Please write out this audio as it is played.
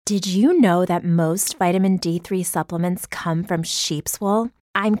Did you know that most vitamin D3 supplements come from sheep's wool?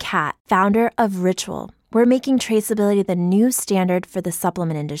 I'm Kat, founder of Ritual. We're making traceability the new standard for the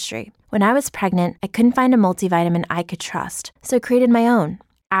supplement industry. When I was pregnant, I couldn't find a multivitamin I could trust, so I created my own.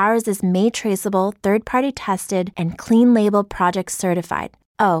 Ours is made traceable, third-party tested, and clean label project certified.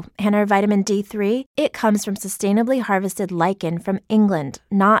 Oh, and our vitamin D3, it comes from sustainably harvested lichen from England,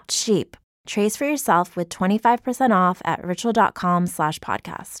 not sheep. Trace for yourself with 25% off at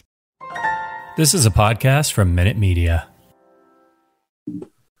ritual.com/podcast. This is a podcast from Minute Media.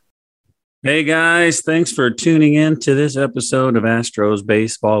 Hey guys, thanks for tuning in to this episode of Astros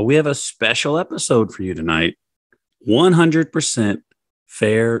Baseball. We have a special episode for you tonight. 100%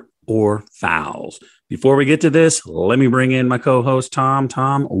 fair or fouls. Before we get to this, let me bring in my co-host, Tom.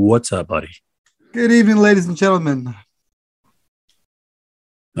 Tom, what's up, buddy? Good evening, ladies and gentlemen.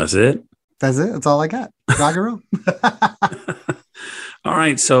 That's it? That's it. That's all I got. Rock and roll. All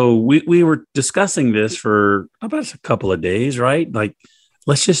right. So we were discussing this for about a couple of days, right? Like,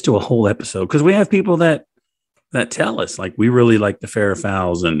 let's just do a whole episode because we have people that tell us, like, we really like the fair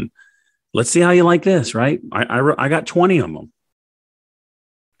fouls, and let's see how you like this, right? I got 20 of them.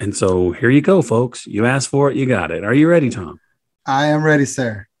 And so here you go, folks. You asked for it. You got it. Are you ready, Tom? I am ready,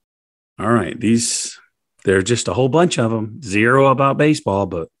 sir. All right. There's just a whole bunch of them. Zero about baseball,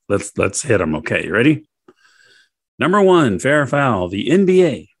 but let's hit them. Okay. You ready? Number one, fair or foul, the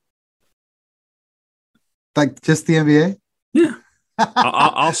NBA. Like just the NBA? Yeah.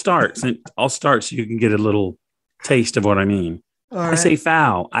 I'll start so you can get a little taste of what I mean. I say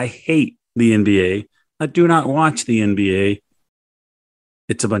foul. I hate the NBA. I do not watch the NBA.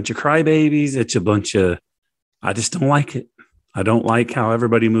 It's a bunch of crybabies. I just don't like it. I don't like how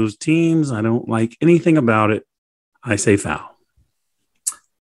everybody moves teams. I don't like anything about it. I say foul.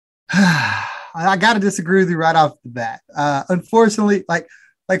 I got to disagree with you right off the bat. Unfortunately, like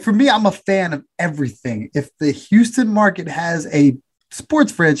for me, I'm a fan of everything. If the Houston market has a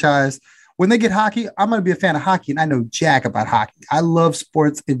sports franchise, when they get hockey, I'm going to be a fan of hockey. And I know jack about hockey. I love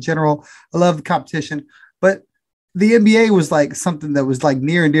sports in general. I love the competition, but the NBA was like something that was like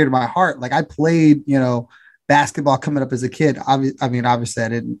near and dear to my heart. Like I played, basketball coming up as a kid. Obviously I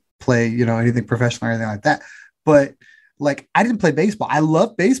didn't play, anything professional or anything like that, but like I didn't play baseball. I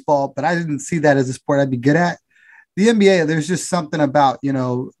love baseball, but I didn't see that as a sport I'd be good at. The NBA, there's just something about,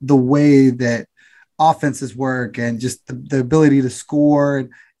 the way that offenses work and just the ability to score. And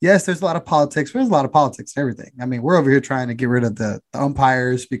yes, there's a lot of politics. There's a lot of politics and everything. I mean, we're over here trying to get rid of the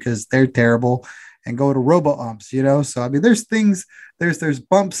umpires because they're terrible and go to robo-umps, So, I mean, there's things, there's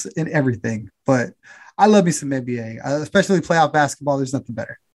bumps in everything, but I love me some NBA, especially playoff basketball. There's nothing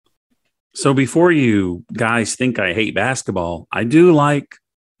better. So before you guys think I hate basketball, I do like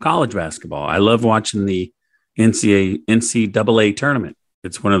college basketball. I love watching the NCAA tournament.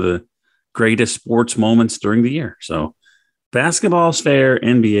 It's one of the greatest sports moments during the year. So basketball's fair,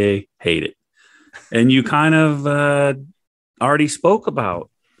 NBA, hate it. And you kind of already spoke about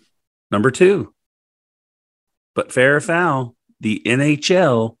number two. But fair or foul, the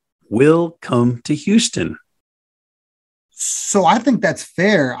NHL will come to Houston. So I think that's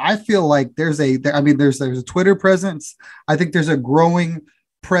fair. I feel like there's a Twitter presence. I think there's a growing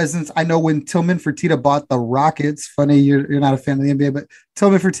presence. I know when Tillman Fertitta bought the Rockets, funny, you're not a fan of the NBA, but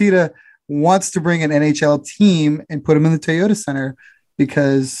Tillman Fertitta wants to bring an NHL team and put them in the Toyota Center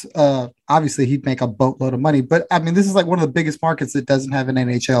because obviously he'd make a boatload of money. But I mean, this is like one of the biggest markets that doesn't have an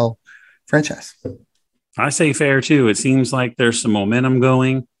NHL franchise. I say fair too. It seems like there's some momentum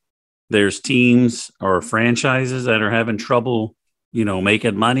going. There's teams or franchises that are having trouble,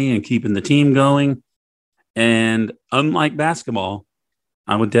 making money and keeping the team going. And unlike basketball,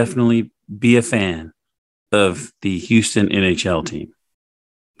 I would definitely be a fan of the Houston NHL team.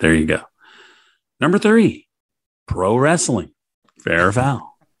 There you go. Number three, pro wrestling. Fair or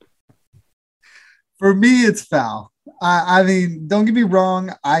foul? For me, it's foul. I mean, don't get me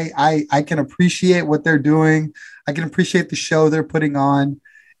wrong. I can appreciate what they're doing. I can appreciate the show they're putting on.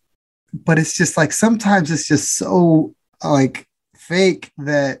 But it's just like sometimes it's just so like fake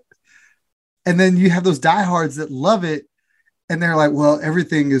that, and then you have those diehards that love it, and they're like, "Well,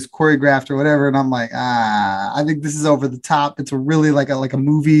 everything is choreographed or whatever," and I'm like, I think this is over the top. It's a really like a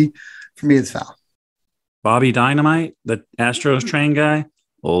movie. For me, it's foul. Bobby Dynamite, the Astros train guy,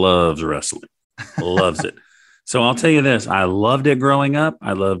 loves wrestling, loves it. So I'll tell you this: I loved it growing up.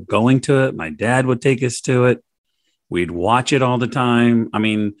 I loved going to it. My dad would take us to it. We'd watch it all the time. I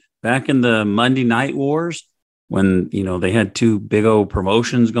mean, back in the Monday Night Wars, when, they had two big old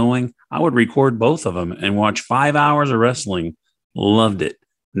promotions going, I would record both of them and watch 5 hours of wrestling. Loved it.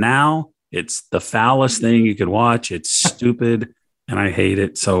 Now it's the foulest thing you could watch. It's stupid. and I hate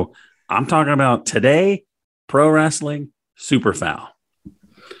it. So I'm talking about today, pro wrestling, super foul.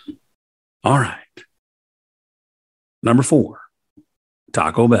 All right. Number 4,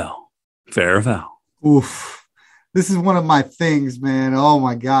 Taco Bell, fair or foul? Oof. This is one of my things, man. Oh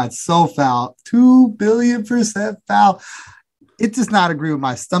my God. So foul. 2,000,000,000% foul. It does not agree with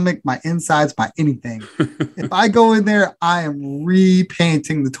my stomach, my insides, my anything. If I go in there, I am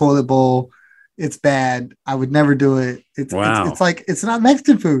repainting the toilet bowl. It's bad. I would never do it. It's like it's not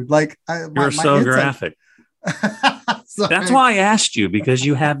Mexican food. Like you're so graphic. That's why I asked you, because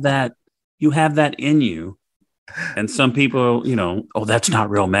you have that in you. And some people, oh, that's not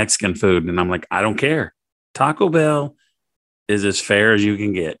real Mexican food. And I'm like, I don't care. Taco Bell is as fair as you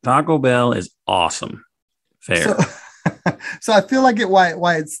can get. Taco Bell is awesome. Fair. So I feel like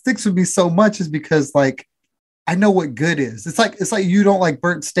why it sticks with me so much is because like I know what good is. It's like you don't like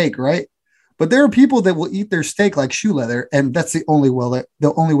burnt steak, right? But there are people that will eat their steak like shoe leather, and that's the only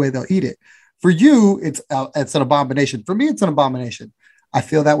way they'll eat it. For you, it's an abomination. For me, it's an abomination. I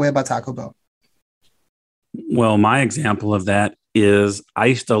feel that way about Taco Bell. Well, my example of that is I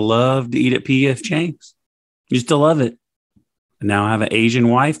used to love to eat at P.F. Chang's. Used to love it. Now I have an Asian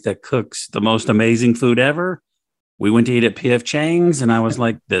wife that cooks the most amazing food ever. We went to eat at P.F. Chang's, and I was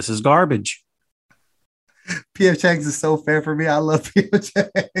like, this is garbage. P.F. Chang's is so fair for me. I love P.F.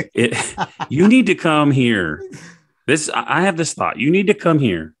 Chang's. You need to come here. I have this thought. You need to come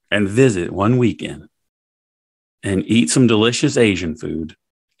here and visit one weekend and eat some delicious Asian food.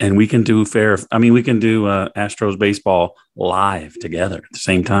 And we can do Astros baseball live together at the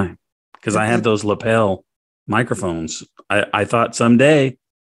same time. Because I have those lapel microphones. I thought someday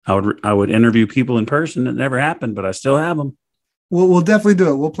I would interview people in person. It never happened, but I still have them. We'll definitely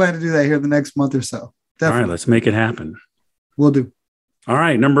do it. We'll plan to do that here the next month or so. Definitely. All right, let's make it happen. We'll do. All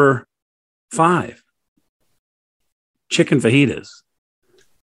right, number 5, chicken fajitas.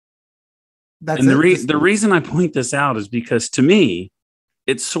 The reason I point this out is because to me,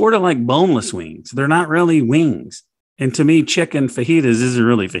 it's sort of like boneless wings. They're not really wings. And to me, chicken fajitas isn't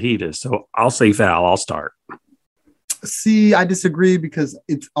really fajitas. So I'll say foul. I'll start. See, I disagree because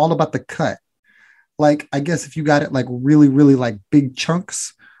it's all about the cut. Like, I guess if you got it like really, really like big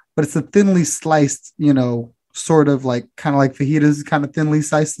chunks, but it's a thinly sliced, sort of like kind of like fajitas, kind of thinly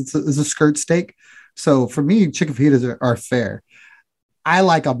sliced. It's a skirt steak. So for me, chicken fajitas are fair. I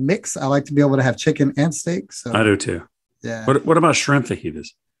like a mix. I like to be able to have chicken and steak. So I do too. Yeah. What about shrimp fajitas?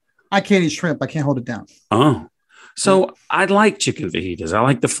 I can't eat shrimp. I can't hold it down. Oh, so I like chicken fajitas. I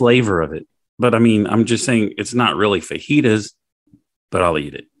like the flavor of it. But I mean, I'm just saying it's not really fajitas, but I'll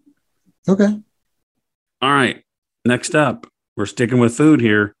eat it. Okay. All right. Next up, we're sticking with food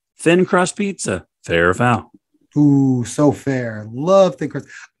here. Thin crust pizza, fair or foul? Ooh, so fair. Love thin crust.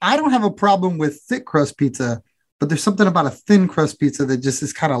 I don't have a problem with thick crust pizza, but there's something about a thin crust pizza that just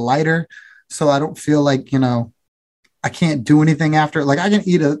is kind of lighter. So I don't feel like, I can't do anything after. Like I can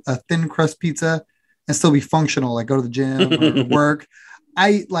eat a thin crust pizza and still be functional, like go to the gym or work.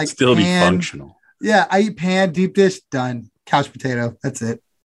 I eat like still pan, be functional. Yeah, I eat pan, deep dish, done. Couch potato. That's it.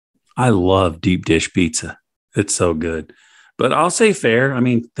 I love deep dish pizza. It's so good. But I'll say fair. I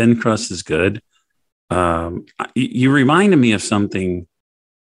mean, thin crust is good. You reminded me of something,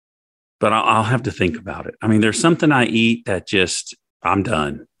 but I'll have to think about it. I mean, there's something I eat that just, I'm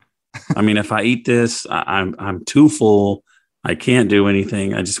done. I mean, if I eat this, I'm too full. I can't do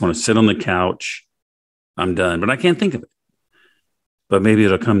anything. I just want to sit on the couch. I'm done, but I can't think of it. But maybe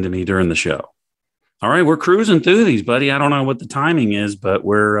it'll come to me during the show. All right, we're cruising through these, buddy. I don't know what the timing is, but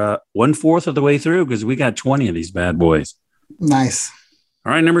we're 1/4 of the way through because we got 20 of these bad boys. Nice.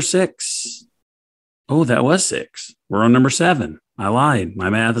 All right, number 6. Oh, that was 6. We're on number 7. I lied. My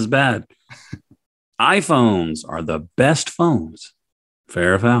math is bad. iPhones are the best phones.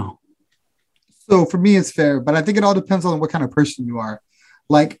 Fair or foul? So for me, it's fair, but I think it all depends on what kind of person you are.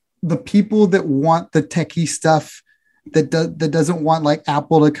 Like the people that want the techie stuff that doesn't want like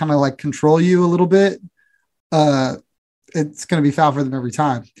Apple to kind of like control you a little bit, it's going to be foul for them every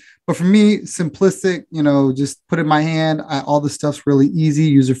time. But for me, simplistic, just put it in my hand. All the stuff's really easy,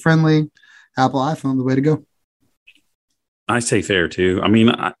 user-friendly. Apple iPhone, the way to go. I say fair too. I mean,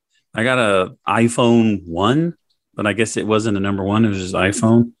 I got a iPhone 1, but I guess it wasn't a number 1. It was just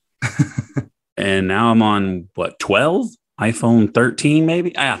iPhone. And now I'm on 12? iPhone 13,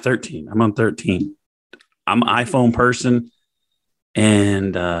 maybe? 13. I'm on 13. I'm an iPhone person.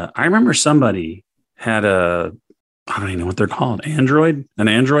 And I remember somebody had I don't even know what they're called, an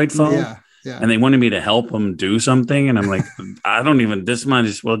Android phone. Yeah. And they wanted me to help them do something. And I'm like, this might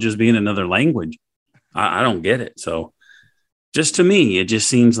as well just be in another language. I don't get it. So just to me, it just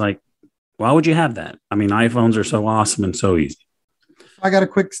seems like, why would you have that? I mean, iPhones are so awesome and so easy. I got a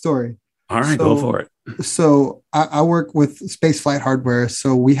quick story. All right, go for it. So I work with spaceflight hardware,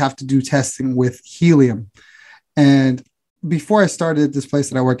 so we have to do testing with helium. And before I started at this place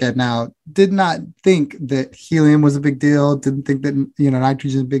that I work at now, did not think that helium was a big deal. Didn't think that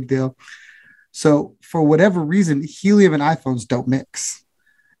nitrogen is a big deal. So for whatever reason, helium and iPhones don't mix.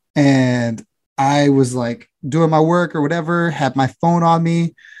 And I was like doing my work or whatever, had my phone on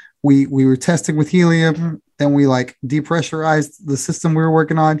me. We were testing with helium. Then we like depressurized the system we were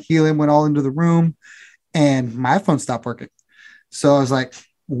working on. Helium went all into the room and my phone stopped working. So I was like,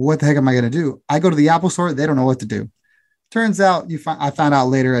 what the heck am I going to do? I go to the Apple store. They don't know what to do. Turns out I found out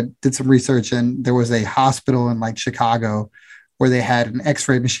later, I did some research and there was a hospital in like Chicago where they had an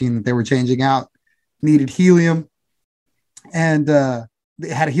x-ray machine that they were changing out, needed helium. And they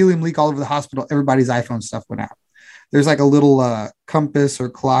had a helium leak all over the hospital. Everybody's iPhone stuff went out. There's like a little compass or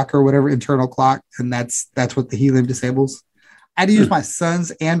clock or whatever, internal clock. And that's what the helium disables. I had to use my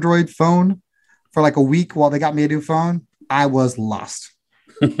son's Android phone for like a week while they got me a new phone. I was lost.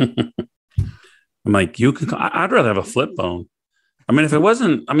 I'm like, I'd rather have a flip phone. I mean, if it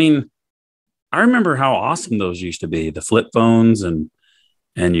wasn't, I remember how awesome those used to be, the flip phones and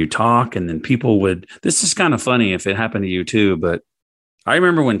you talk and then people would, this is kind of funny if it happened to you too, but I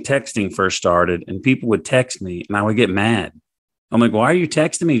remember when texting first started and people would text me and I would get mad. I'm like, why are you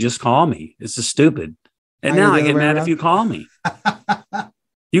texting me? Just call me. This is stupid. And now I get mad if you call me.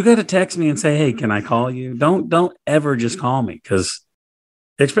 You got to text me and say, hey, can I call you? Don't ever just call me, because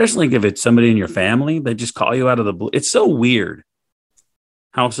especially if it's somebody in your family, they just call you out of the blue. It's so weird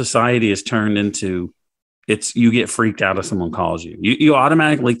how society has turned into you get freaked out if someone calls you. You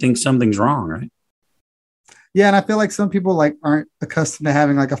automatically think something's wrong, right? Yeah, and I feel like some people like aren't accustomed to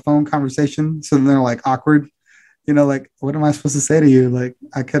having like a phone conversation, so they're like awkward. Like, what am I supposed to say to you? Like,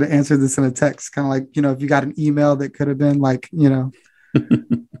 I could have answered this in a text, kind of like, if you got an email that could have been like, you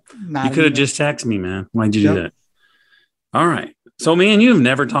could have just texted me, man. Why'd you do that? All right. So me and you have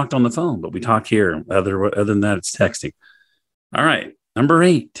never talked on the phone, but we talk here. Other than that, it's texting. All right. Number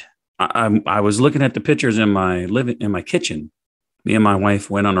 8. I was looking at the pictures in my kitchen. Me and my wife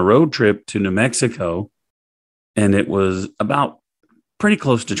went on a road trip to New Mexico. And it was about pretty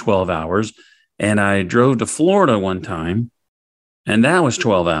close to 12 hours. And I drove to Florida one time, and that was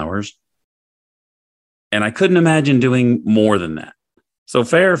 12 hours. And I couldn't imagine doing more than that. So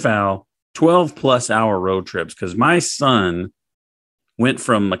fair or foul, 12 plus hour road trips, because my son went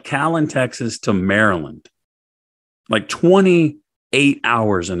from McAllen, Texas to Maryland, like 28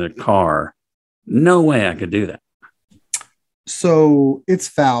 hours in a car. No way I could do that. So it's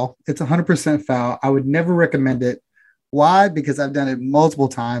foul. It's 100% foul. I would never recommend it. Why? Because I've done it multiple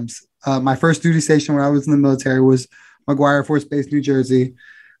times. My first duty station when I was in the military was McGuire Air Force Base, New Jersey.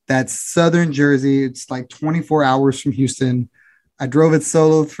 That's southern Jersey. It's like 24 hours from Houston. I drove it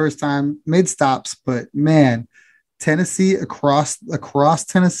solo the first time, made stops, but man, Tennessee, across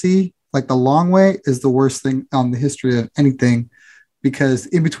Tennessee, like the long way, is the worst thing on the history of anything. Because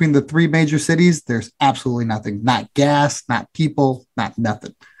in between the 3 major cities, there's absolutely nothing. Not gas, not people, not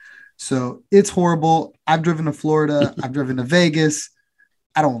nothing. So it's horrible. I've driven to Florida. I've driven to Vegas.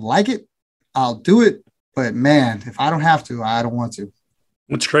 I don't like it. I'll do it. But man, if I don't have to, I don't want to.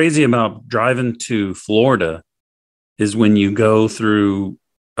 What's crazy about driving to Florida is when you go through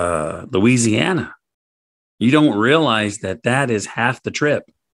Louisiana, you don't realize that is half the trip.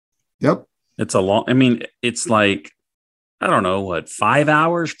 Yep. It's it's like, I don't know, 5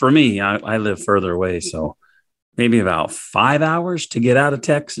 hours? For me, I live further away, so maybe about 5 hours to get out of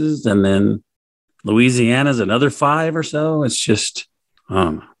Texas, and then Louisiana's another 5 or so. It's just,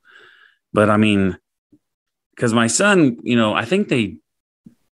 but because my son, I think they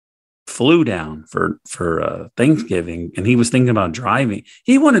flew down for Thanksgiving, and he was thinking about driving.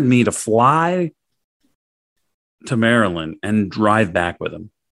 He wanted me to fly to Maryland and drive back with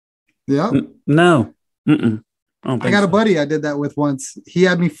him. Yeah. No. Mm-mm. I got a buddy I did that with once. He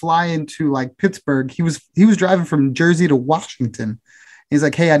had me fly into like Pittsburgh. He was driving from Jersey to Washington. He's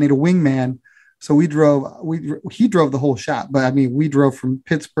like, hey, I need a wingman. So he drove the whole shot. But we drove from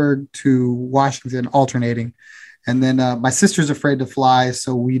Pittsburgh to Washington alternating. And then my sister's afraid to fly.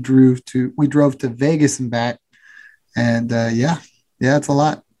 So we drove to Vegas and back. And it's a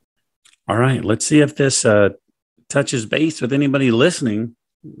lot. All right. Let's see if this touches base with anybody listening.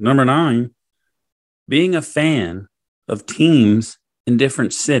 Number 9. Being a fan of teams in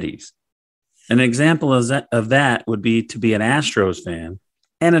different cities. An example of that would be to be an Astros fan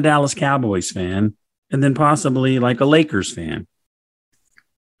and a Dallas Cowboys fan, and then possibly like a Lakers fan.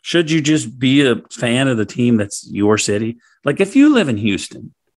 Should you just be a fan of the team that's your city? Like if you live in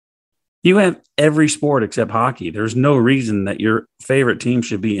Houston You have every sport except hockey. There's no reason that your favorite team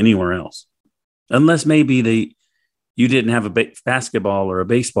should be anywhere else, unless maybe you didn't have a basketball or a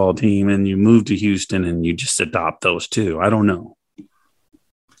baseball team and you moved to Houston and you just adopt those two. I don't know.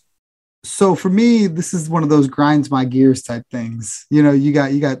 So for me, this is one of those grinds my gears type things. You know, you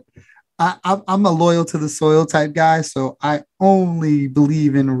got. I'm a loyal to the soil type guy, so I only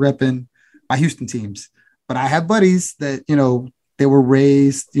believe in repping my Houston teams. But I have buddies that, you know, they were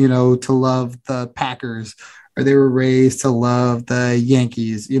raised, you know, to love the Packers, or they were raised to love the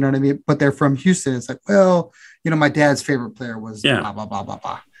Yankees. You know what I mean? But they're from Houston. It's like, well, you know, my dad's favorite player was blah, blah, blah, blah,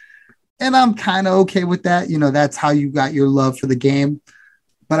 blah. And I'm kind of okay with that. You know, that's how you got your love for the game.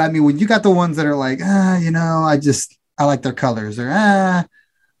 But I mean, when you got the ones that are like, you know, I like their colors, or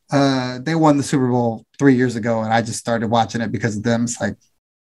they won the Super Bowl 3 years ago and I just started watching it because of them. It's like,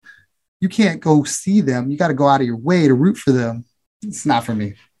 you can't go see them. You got to go out of your way to root for them. It's not for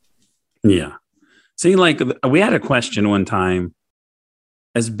me. Yeah. See, like we had a question one time,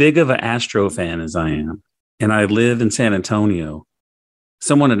 as big of an Astro fan as I am, and I live in San Antonio,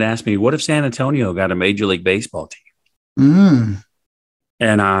 someone had asked me, what if San Antonio got a Major League Baseball team?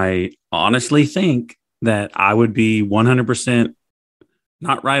 And I honestly think that I would be 100%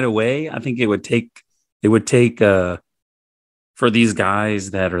 not right away. I think it would take for these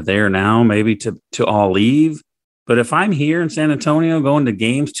guys that are there now, maybe to all leave. But if I'm here in San Antonio going to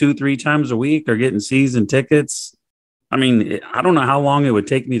games 2-3 times a week or getting season tickets, I mean, I don't know how long it would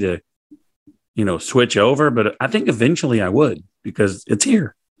take me to, you know, switch over, but I think eventually I would, because it's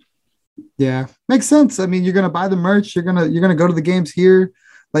here. Yeah, makes sense. I mean, you're going to buy the merch. You're going to go to the games here.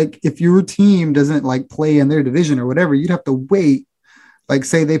 Like if your team doesn't like play in their division or whatever, you'd have to wait. Like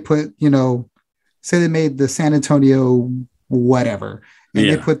say they put, you know, say they made the San Antonio whatever, and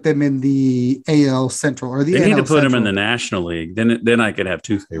they put them in the AL Central or the They NL need to put Central. them in the National League. Then I could have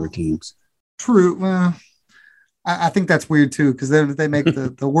two favorite teams. True. Well, I think that's weird too, because then if they make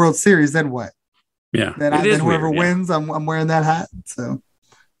the World Series, then what? Yeah. Then whoever wins, I'm wearing that hat. So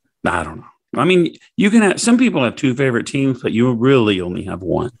I don't know. I mean, you can have, some people have two favorite teams, but you really only have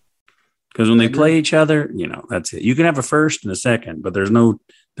one, because when they play each other, you know, that's it. You can have a first and a second, but there's no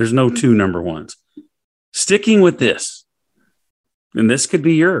two number ones. Sticking with this, and this could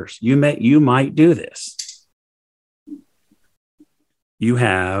be yours. You might do this. You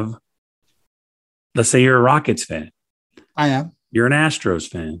have, let's say you're a Rockets fan. I am. You're an Astros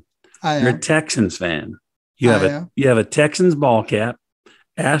fan. I am. You're a Texans fan. You have a Texans ball cap,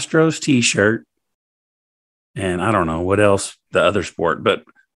 Astros t-shirt, and I don't know what else, the other sport,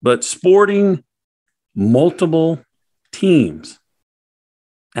 but sporting multiple teams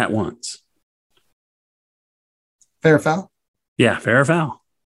at once. Fair or foul? Yeah, fair or foul.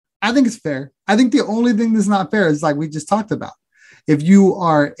 I think it's fair. I think the only thing that's not fair is like we just talked about. If you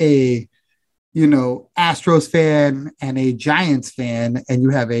are a, you know, Astros fan and a Giants fan, and you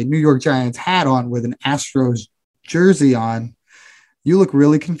have a New York Giants hat on with an Astros jersey on, you look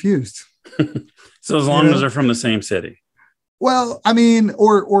really confused. So as long as they're from the same city. Well, I mean,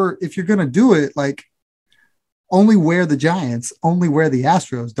 or if you're going to do it, like only wear the Giants, only wear the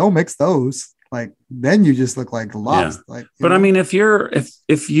Astros. Don't mix those. Like then you just look like lost. Yeah. Like, but I mean, if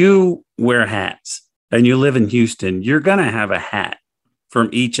you wear hats and you live in Houston, you're going to have a hat from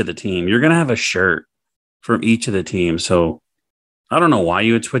each of the team. You're going to have a shirt from each of the teams. So I don't know why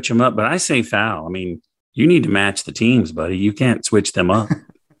you would switch them up, but I say foul. I mean, you need to match the teams, buddy. You can't switch them up.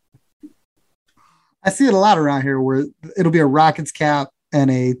 I see it a lot around here where it'll be a Rockets cap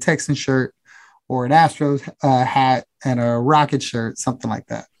and a Texan shirt, or an Astros hat and a Rocket shirt, something like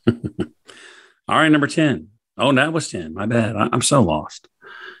that. All right, number 10. Oh, that was 10. My bad. I'm so lost.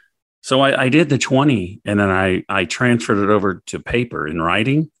 So I did the 20, and then I transferred it over to paper in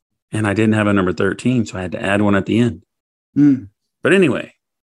writing, and I didn't have a number 13, so I had to add one at the end. But anyway,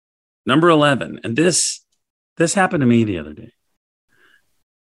 number 11, and this happened to me the other day.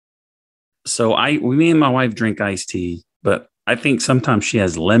 So me and my wife drink iced tea, but I think sometimes she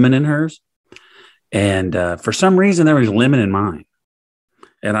has lemon in hers. And for some reason, there was lemon in mine.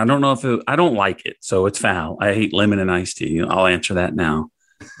 And I don't know I don't like it. So it's foul. I hate lemon and iced tea. I'll answer that now.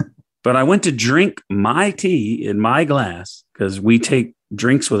 But I went to drink my tea in my glass, because we take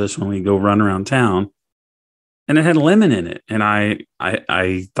drinks with us when we go run around town. And it had lemon in it. And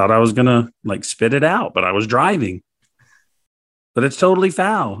I thought I was going to like spit it out, but I was driving. But it's totally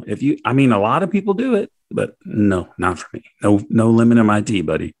foul. A lot of people do it, but no, not for me. No lemon in my tea,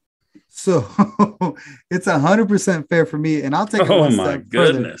 buddy. So it's 100% fair for me. And I'll take it one step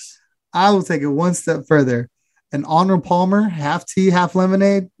further. I will take it one step further. An Arnold Palmer, half tea, half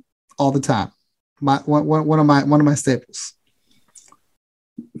lemonade, all the time. One of my staples.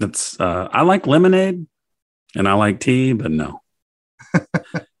 That's I like lemonade and I like tea, but no.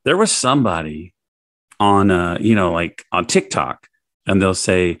 There was somebody on like on TikTok, and they'll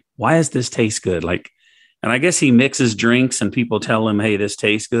say, "Why does this taste good?" Like, and I guess he mixes drinks, and people tell him, "Hey, this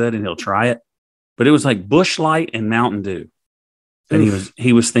tastes good," and he'll try it. But it was like Busch Light and Mountain Dew, and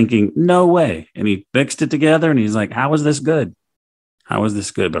he was thinking, "No way!" And he mixed it together, and he's like, "How is this good? How is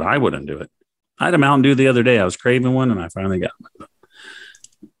this good?" But I wouldn't do it. I had a Mountain Dew the other day. I was craving one, and I finally got one.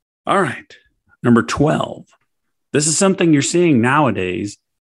 All right, number 12. This is something you're seeing nowadays.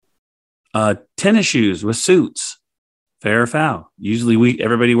 Tennis shoes with suits, fair or foul. Usually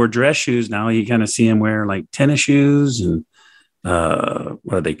everybody wear dress shoes. Now you kind of see them wear like tennis shoes and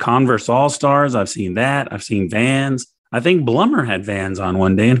what are they? Converse All-Stars. I've seen that. I've seen Vans. I think Blummer had Vans on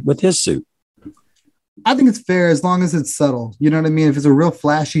one day with his suit. I think it's fair as long as it's subtle. You know what I mean? If it's a real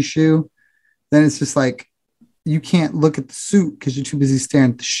flashy shoe, then it's just like you can't look at the suit because you're too busy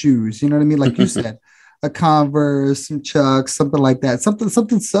staring at the shoes. You know what I mean? Like you said, a Converse, some Chucks, something like that. Something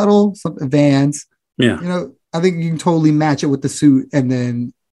subtle, something Vans. Yeah. You know, I think you can totally match it with the suit and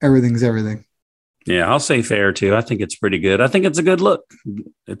then everything's everything. Yeah, I'll say fair too. I think it's pretty good. I think it's a good look.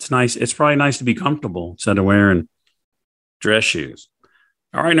 It's nice. It's probably nice to be comfortable instead of wearing dress shoes.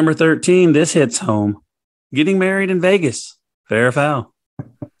 All right, number 13. This hits home. Getting married in Vegas. Fair or foul?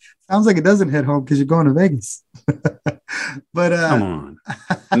 Sounds like it doesn't hit home because you're going to Vegas. But come on.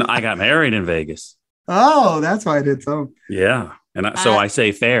 No, I got married in Vegas. Oh, that's why it hits home. Yeah. And so I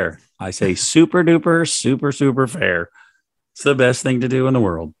say fair. I say super duper, super, super fair. It's the best thing to do in the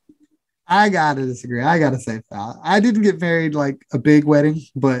world. I got to disagree. I got to say foul. I didn't get married like a big wedding,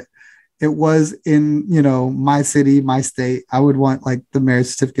 but it was in, my city, my state. I would want like the marriage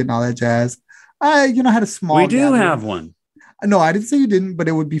certificate and all that jazz. I, had a small. We do have one. No, I didn't say you didn't, but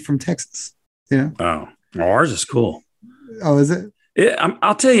it would be from Texas. Oh, well, ours is cool. Oh, is it?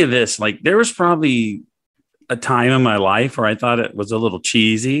 I'll tell you this. Like, there was probably a time in my life where I thought it was a little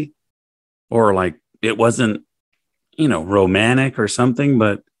cheesy, or like it wasn't, romantic or something.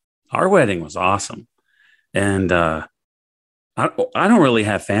 But our wedding was awesome, and I don't really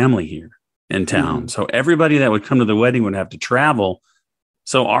have family here in town, so everybody that would come to the wedding would have to travel.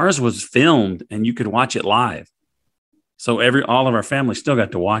 So ours was filmed, and you could watch it live. So all of our family still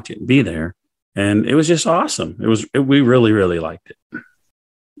got to watch it and be there. And it was just awesome. We really, really liked it.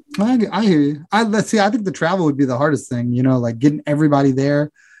 I hear you. I think the travel would be the hardest thing, like getting everybody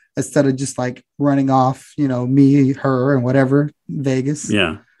there instead of just like running off, me, her, and whatever, Vegas.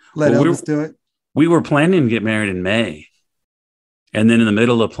 Yeah. Let Elvis do it. We were planning to get married in May. And then in the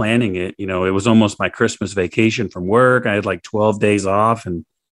middle of planning it, it was almost my Christmas vacation from work. I had like 12 days off, and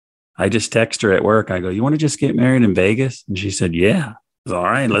I just text her at work. I go, "You want to just get married in Vegas?" And she said, "Yeah." I was, "All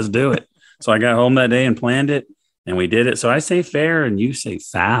right, let's do it." So I got home that day and planned it, and we did it. So I say fair and you say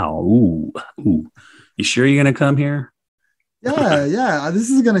foul. Ooh. You sure you're going to come here? Yeah. This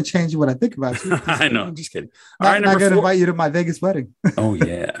is going to change what I think about you. I know. I'm just kidding. All right, I'm going to invite you to my Vegas wedding. Oh,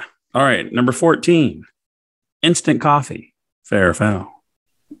 yeah. All right. Number 14, instant coffee. Fair or foul?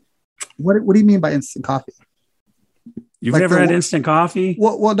 What do you mean by instant coffee? You've never had instant coffee?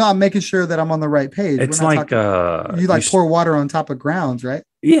 Well, no, I'm making sure that I'm on the right page. It's like you pour water on top of grounds, right?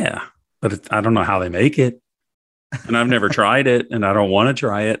 Yeah, but I don't know how they make it, and I've never tried it, and I don't want to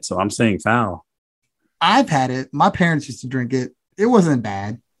try it, so I'm saying foul. I've had it. My parents used to drink it. It wasn't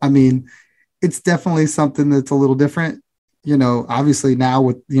bad. I mean, it's definitely something that's a little different. Obviously now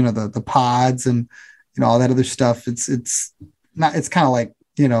with the pods and all that other stuff, it's not. It's kind of like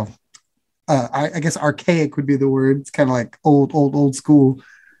I guess archaic would be the word. It's kind of like old school,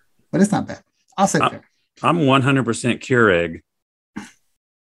 but it's not bad. I'll say fair. I'm 100% Keurig.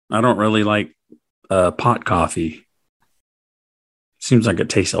 I don't really like pot coffee. Seems like it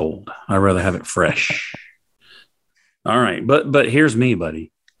tastes old. I'd rather have it fresh. All right, but here's me,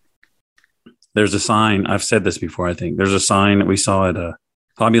 buddy. There's a sign. I've said this before, I think. There's a sign that we saw at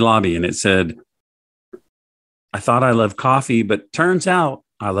Hobby Lobby, and it said, "I thought I loved coffee, but turns out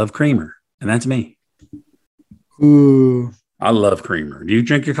I love creamer." And that's me. Ooh. I love creamer. Do you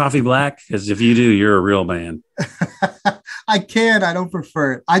drink your coffee black? Because if you do, you're a real man. I don't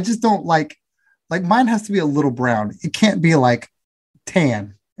prefer it. I just don't like mine has to be a little brown. It can't be like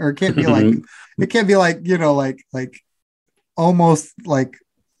tan, or it can't be like, it can't be like, like almost like,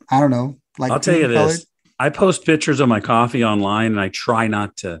 I don't know. Like, I'll tell you this. I post pictures of my coffee online, and I try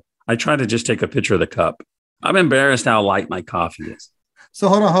to just take a picture of the cup. I'm embarrassed how light my coffee is. So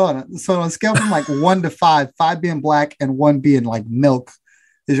hold on. So on a scale from like 1 to 5, 5 being black and 1 being like milk,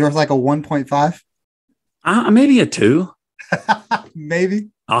 is yours like a 1.5? Maybe a 2. Maybe.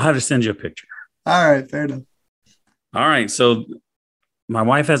 I'll have to send you a picture. All right, fair enough. All right. So my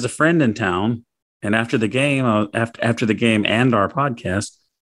wife has a friend in town, and after the game, after the game and our podcast,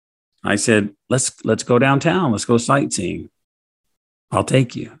 I said, let's go downtown. Let's go sightseeing. I'll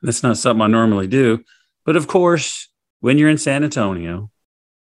take you. That's not something I normally do. But of course, when you're in San Antonio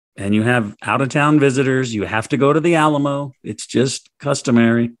and you have out of town visitors, you have to go to the Alamo. It's just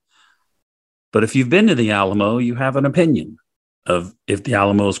customary. But if you've been to the Alamo, you have an opinion of if the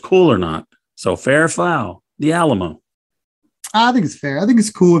Alamo is cool or not. So fair or foul, the Alamo. I think it's fair. I think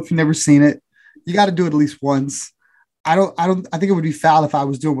it's cool if you've never seen it. You got to do it at least once. I think it would be foul if I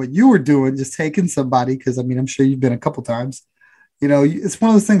was doing what you were doing, just taking somebody. Cause I mean, I'm sure you've been a couple times, you know, it's one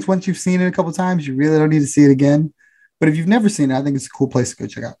of those things. Once you've seen it a couple times, you really don't need to see it again. But if you've never seen it, I think it's a cool place to go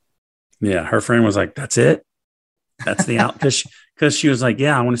check out. Yeah. Her friend was like, that's it. That's the out. Cause she was like,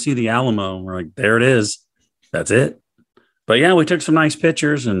 yeah, I want to see the Alamo. We're like, there it is. That's it. But yeah, we took some nice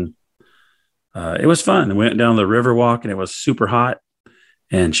pictures and it was fun. We went down the river walk and it was super hot.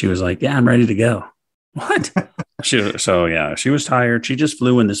 And she was like, yeah, I'm ready to go. What? She was tired. She just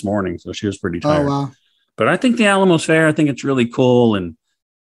flew in this morning, so she was pretty tired. Oh, wow. But I think the Alamo's fair. I think it's really cool, and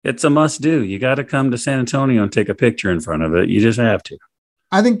it's a must do. You got to come to San Antonio and take a picture in front of it. You just have to.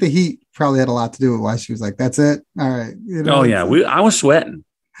 I think the heat probably had a lot to do with why she was like, that's it. All right. You know, oh, yeah. I was sweating.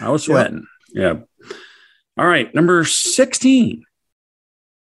 Yep. Yeah. All right. Number 16,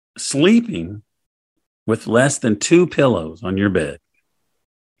 sleeping with less than 2 pillows on your bed.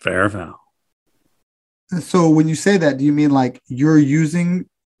 Fair or foul? So when you say that, do you mean like you're using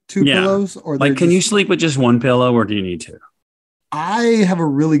 2 pillows, or like can you sleep with just 1 pillow, or do you need 2? I have a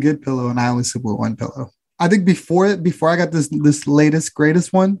really good pillow and I only sleep with 1 pillow. I think before I got this latest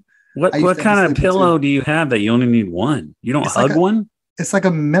greatest one. What kind of pillow do you have that you only need 1? You don't hug one? It's like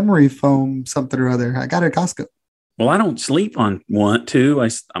a memory foam something or other. I got it at Costco. Well, I don't sleep on 1, 2.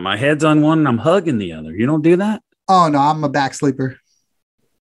 My head's on one and I'm hugging the other. You don't do that? Oh no, I'm a back sleeper.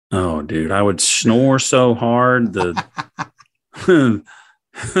 Oh, dude, I would snore so hard. I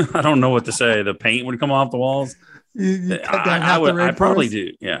don't know what to say. The paint would come off the walls. I probably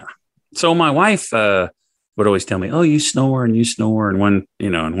do. Yeah. So my wife would always tell me, "Oh, you snore and you snore." And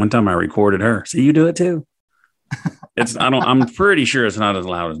one time I recorded her. So you do it too. I'm pretty sure it's not as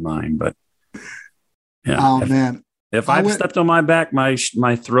loud as mine, but yeah. Oh man. If I stepped on my back, my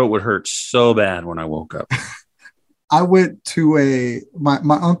throat would hurt so bad when I woke up. I went to my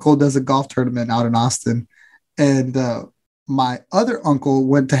uncle does a golf tournament out in Austin, and my other uncle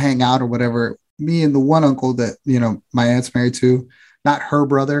went to hang out or whatever. Me and the one uncle that, my aunt's married to, not her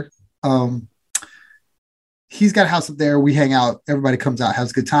brother. He's got a house up there. We hang out. Everybody comes out,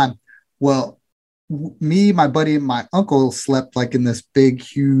 has a good time. Well, me, my buddy, and my uncle slept like in this big,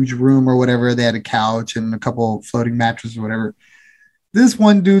 huge room or whatever. They had a couch and a couple floating mattresses or whatever. This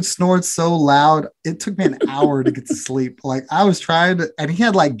one dude snored so loud, it took me an hour to get to sleep. Like I was trying to, and he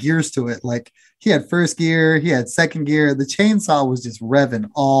had like gears to it. Like he had first gear, he had second gear. The chainsaw was just revving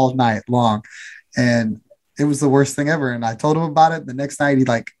all night long. And it was the worst thing ever. And I told him about it. The next night he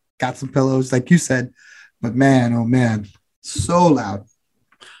like got some pillows, like you said, but man, oh man, so loud.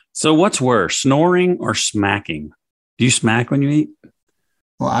 So what's worse, snoring or smacking? Do you smack when you eat?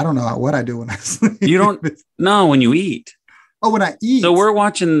 Well, I don't know what I do when I sleep. You don't? No, when you eat. Oh, when I eat. So we're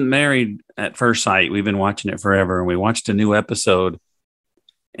watching Married at First Sight. We've been watching it forever, and we watched a new episode.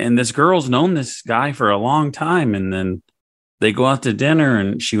 And this girl's known this guy for a long time, and then they go out to dinner,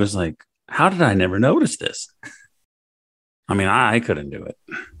 and she was like, "How did I never notice this?" I mean, I couldn't do it.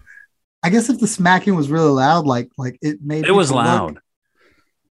 I guess if the smacking was really loud, like it made it was loud.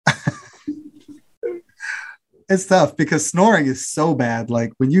 It's tough because snoring is so bad.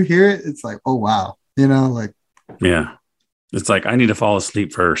 Like when you hear it, it's like, oh wow, yeah. It's like, I need to fall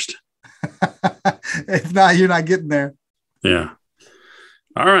asleep first. If not, you're not getting there. Yeah.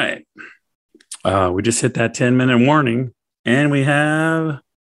 All right. We just hit that 10-minute warning, and we have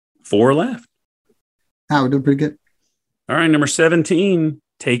 4 left. We're doing pretty good. All right. Number 17,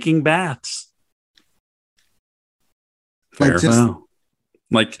 taking baths. Fair or foul?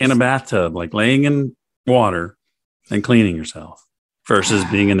 Like in a bathtub, like laying in water and cleaning yourself versus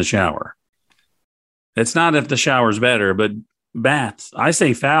being in the shower. It's not if the shower's better, but baths. I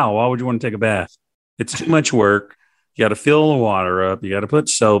say foul. Why would you want to take a bath? It's too much work. You got to fill the water up. You got to put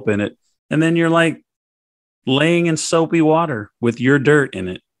soap in it. And then you're like laying in soapy water with your dirt in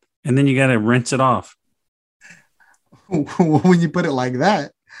it. And then you got to rinse it off. When you put it like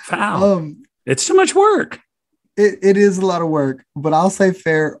that. Foul. It's too much work. It is a lot of work, but I'll say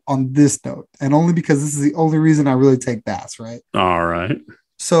fair on this note. And only because this is the only reason I really take baths, right? All right.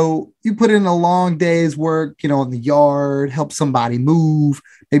 So you put in a long day's work, in the yard, help somebody move,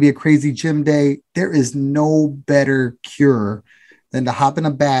 maybe a crazy gym day. There is no better cure then to hop in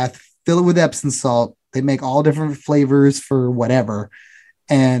a bath, fill it with Epsom salt. They make all different flavors for whatever.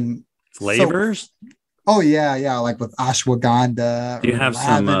 And Flavors? Oh yeah, like with ashwagandha. Do you have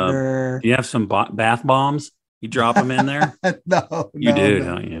lavender. do you have some bath bombs? You drop them in there? You do,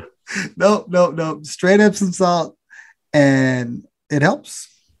 don't you? No. Straight Epsom salt, and it helps.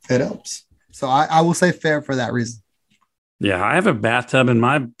 It helps. So I will say fair for that reason. Yeah, I have a bathtub in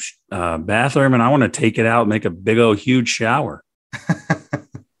my bathroom, and I want to take it out and make a big old huge shower.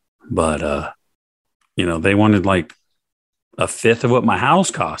 But they wanted like a fifth of what my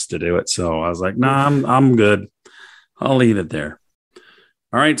house cost to do it. So I was like, nah, I'm good. I'll leave it there.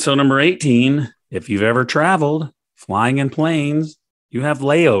 All right. So number 18, if you've ever traveled flying in planes, you have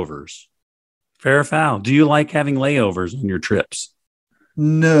layovers. Fair or foul? Do you like having layovers on your trips?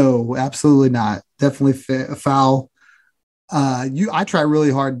 No, absolutely not. Definitely foul. I try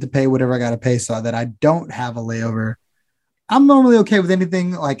really hard to pay whatever I got to pay so that I don't have a layover. I'm normally okay with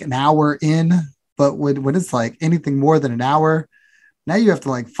anything like an hour in, but when it's like anything more than an hour, now you have to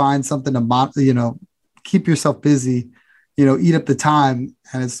like find something to keep yourself busy, eat up the time,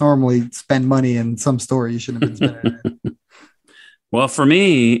 and it's normally spend money in some store you shouldn't have been spending it. Well, for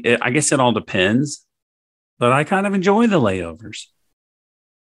me, I guess it all depends, but I kind of enjoy the layovers.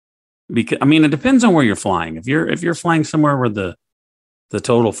 Because it depends on where you're flying. If you're flying somewhere where the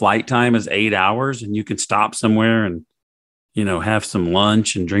total flight time is 8 hours and you can stop somewhere and have some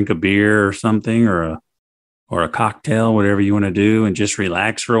lunch and drink a beer or something or a cocktail, whatever you want to do, and just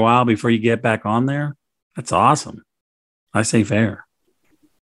relax for a while before you get back on there, that's awesome. I say fair.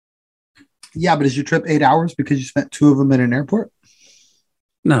 Yeah, but is your trip 8 hours because you spent 2 of them in an airport?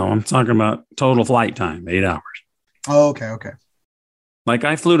 No, I'm talking about total flight time, 8 hours. Oh, okay. Like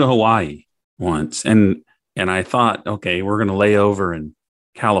I flew to Hawaii once and I thought, okay, we're going to lay over in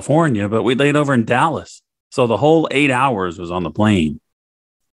California, but we laid over in Dallas. So the whole 8 hours was on the plane.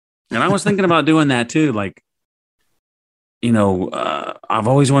 And I was thinking about doing that too. Like, I've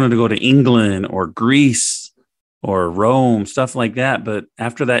always wanted to go to England or Greece or Rome, stuff like that. But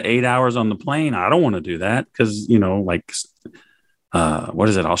after that 8 hours on the plane, I don't want to do that because, what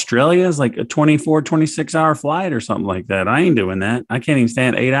is it? Australia is like a 24, 26 hour flight or something like that. I ain't doing that. I can't even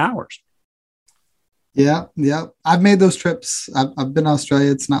stand 8 hours. Yeah. I've made those trips. I've been to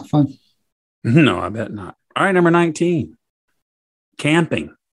Australia. It's not fun. No, I bet not. All right, number 19,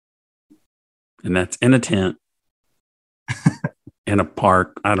 camping. And that's in a tent, in a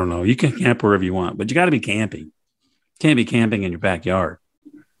park. I don't know. You can camp wherever you want, but you got to be camping. You can't be camping in your backyard.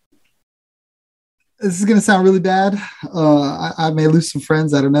 This is going to sound really bad. I may lose some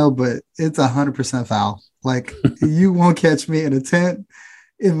friends. I don't know, but it's 100% foul. Like you won't catch me in a tent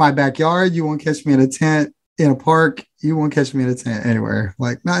in my backyard. You won't catch me in a tent in a park. You won't catch me in a tent anywhere.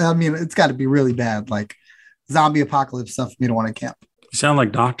 Like, it's got to be really bad. Like zombie apocalypse stuff for me to want to camp. You sound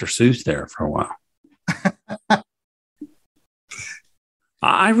like Dr. Seuss there for a while.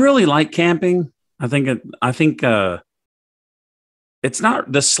 I really like camping. I think it's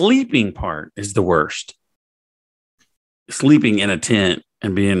not the sleeping part is the worst. Sleeping in a tent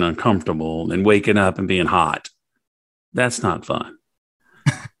and being uncomfortable and waking up and being hot. That's not fun.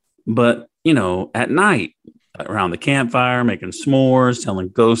 But, at night around the campfire, making s'mores, telling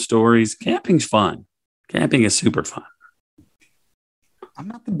ghost stories, camping's fun. Camping is super fun. I'm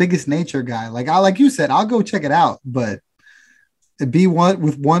not the biggest nature guy. Like you said, I'll go check it out, but it'd be one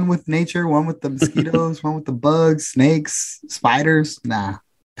with nature, one with the mosquitoes, one with the bugs, snakes, spiders. Nah,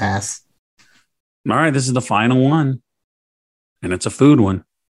 pass. All right, this is the final one, and it's a food one.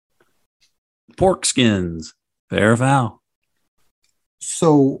 Pork skins, fair or foul?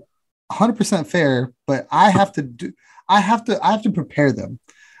 So 100% fair, but I have to prepare them.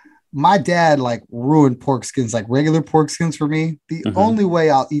 My dad ruined pork skins, like regular pork skins for me. The only way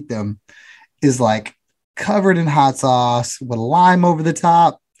I'll eat them is covered in hot sauce with lime over the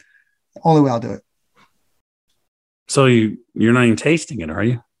top. Only way I'll do it. So you're not even tasting it, are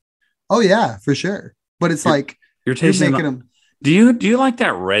you? Oh yeah, for sure. But it's you're tasting them. Do you like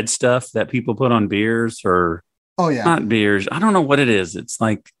that red stuff that people put on beers or? Oh yeah, not beers. I don't know what it is. It's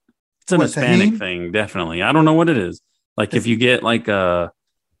an Hispanic thing, definitely. I don't know what it is. If you get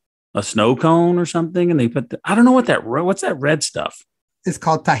a snow cone or something, and they put I don't know what's that red stuff? It's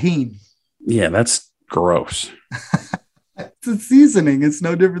called tahini. Yeah, that's gross. It's a seasoning. It's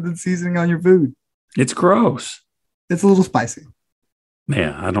no different than seasoning on your food. It's gross. It's a little spicy.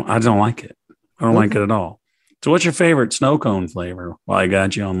 Yeah, I don't like it. I don't like it at all. So what's your favorite snow cone flavor? Well, I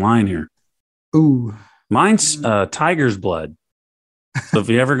got you online here. Ooh. Mine's tiger's blood. So if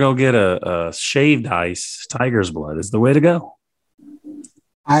you ever go get a shaved ice, tiger's blood is the way to go.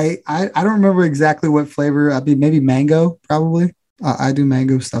 I don't remember exactly what flavor. Maybe mango, probably. I do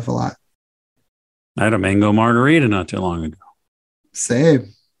mango stuff a lot. I had a mango margarita not too long ago.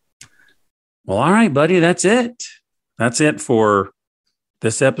 Same. Well, all right, buddy. That's it. That's it for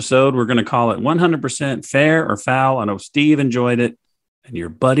this episode. We're going to call it 100% fair or foul. I know Steve enjoyed it and your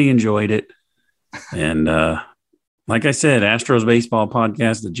buddy enjoyed it. And like I said, Astros Baseball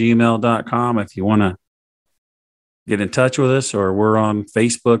Podcast at gmail.com. If you want to get in touch with us, or we're on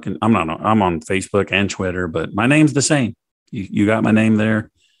Facebook, and I'm on Facebook and Twitter, but my name's the same. You got my name there.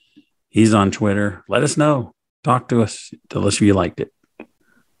 He's on Twitter. Let us know. Talk to us. Tell us if you liked it.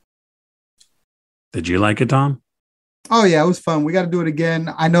 Did you like it, Tom? Oh yeah, it was fun. We got to do it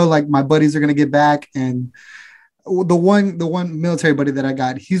again. I know like my buddies are going to get back, and the one military buddy that I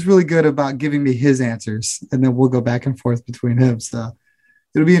got, he's really good about giving me his answers, and then we'll go back and forth between him. So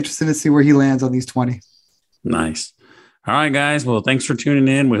it'll be interesting to see where he lands on these 20. Nice. All right, guys. Well, thanks for tuning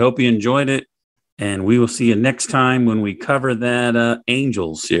in. We hope you enjoyed it, and we will see you next time when we cover that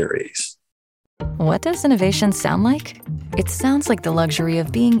Angels series. What does innovation sound like? It sounds like the luxury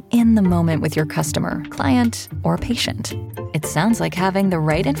of being in the moment with your customer, client, or patient. It sounds like having the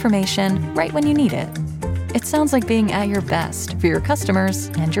right information right when you need it. It sounds like being at your best for your customers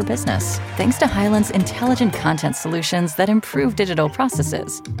and your business, thanks to Hyland's intelligent content solutions that improve digital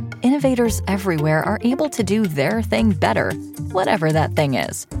processes. Innovators everywhere are able to do their thing better, whatever that thing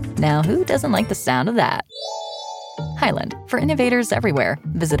is. Now, who doesn't like the sound of that? Hyland, for innovators everywhere.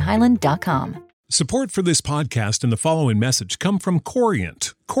 Visit hyland.com. Support for this podcast and the following message come from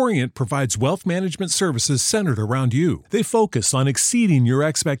Corient. Corient provides wealth management services centered around you. They focus on exceeding your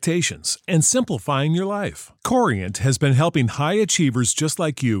expectations and simplifying your life. Corient has been helping high achievers just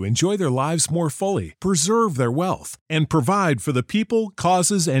like you enjoy their lives more fully, preserve their wealth, and provide for the people,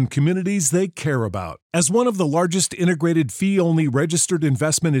 causes, and communities they care about. As one of the largest integrated fee-only registered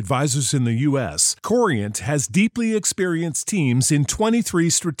investment advisors in the U.S., Corient has deeply experienced teams in 23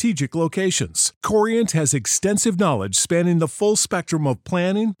 strategic locations. Corient has extensive knowledge spanning the full spectrum of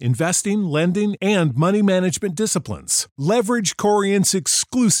planning, investing, lending, and money management disciplines. Leverage Corient's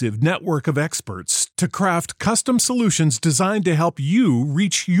exclusive network of experts to craft custom solutions designed to help you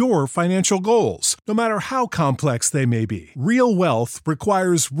reach your financial goals, no matter how complex they may be. Real wealth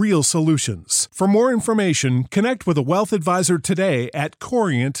requires real solutions. For more information, connect with a wealth advisor today at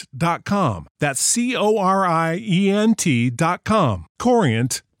Corient.com. That's Corient.com.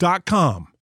 Corient.com.